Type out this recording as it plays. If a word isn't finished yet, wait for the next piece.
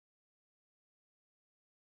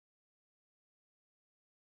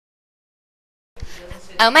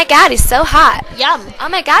Oh my god, he's so hot. Yum. Oh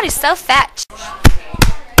my god, he's so fat.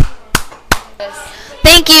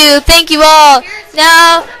 Thank you all.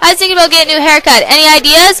 Now, I was thinking about getting a new haircut. Any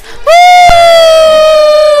ideas?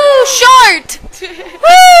 Woo! Short!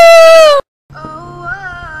 Woo!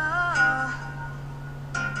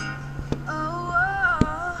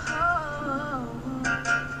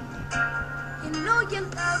 You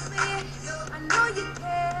love me, I know you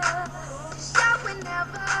care. Shout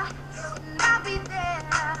whenever, and I'll be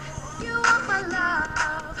there. You are my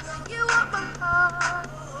love, you are my heart,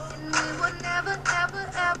 and we will never, ever,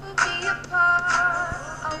 ever be apart.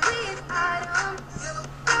 Are we an item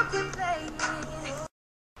that we're playing?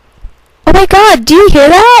 Oh my god, do you hear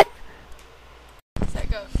that?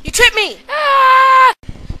 You tripped me. Ah!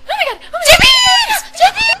 Oh my god, Jimmy!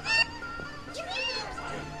 Jimmy!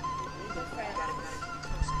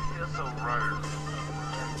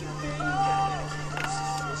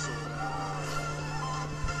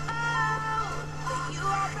 You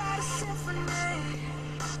are but a symphony.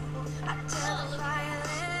 I tell the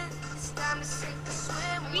violin, it's time to sink or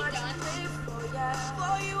swim. What you live for, yeah.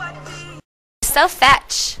 For you I'd be. So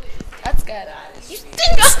fetch. That's good. You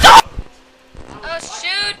didn't stop! Oh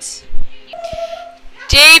shoot.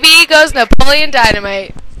 JB goes Napoleon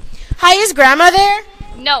Dynamite. Hi, is Grandma there?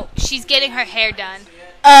 No, she's getting her hair done.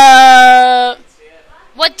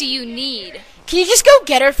 What do you need? Can you just go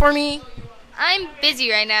get her for me? I'm busy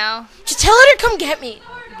right now. Just tell her to come get me.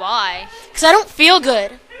 Why? Because I don't feel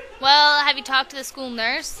good. Well, have you talked to the school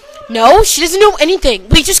nurse? No, she doesn't know anything.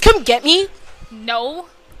 Will you just come get me? No.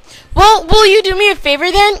 Well, will you do me a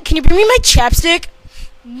favor then? Can you bring me my chapstick?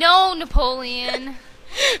 No, Napoleon.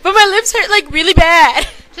 But my lips hurt like really bad.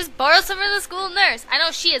 Just borrow some from the school nurse. I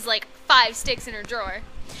know she has like 5 sticks in her drawer.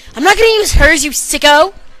 I'm not going to use hers, you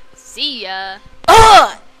sicko. See ya.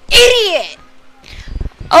 Ugh, idiot.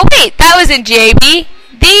 Oh wait, that was in JB.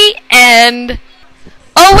 The end.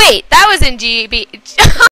 Oh wait, that was in GB.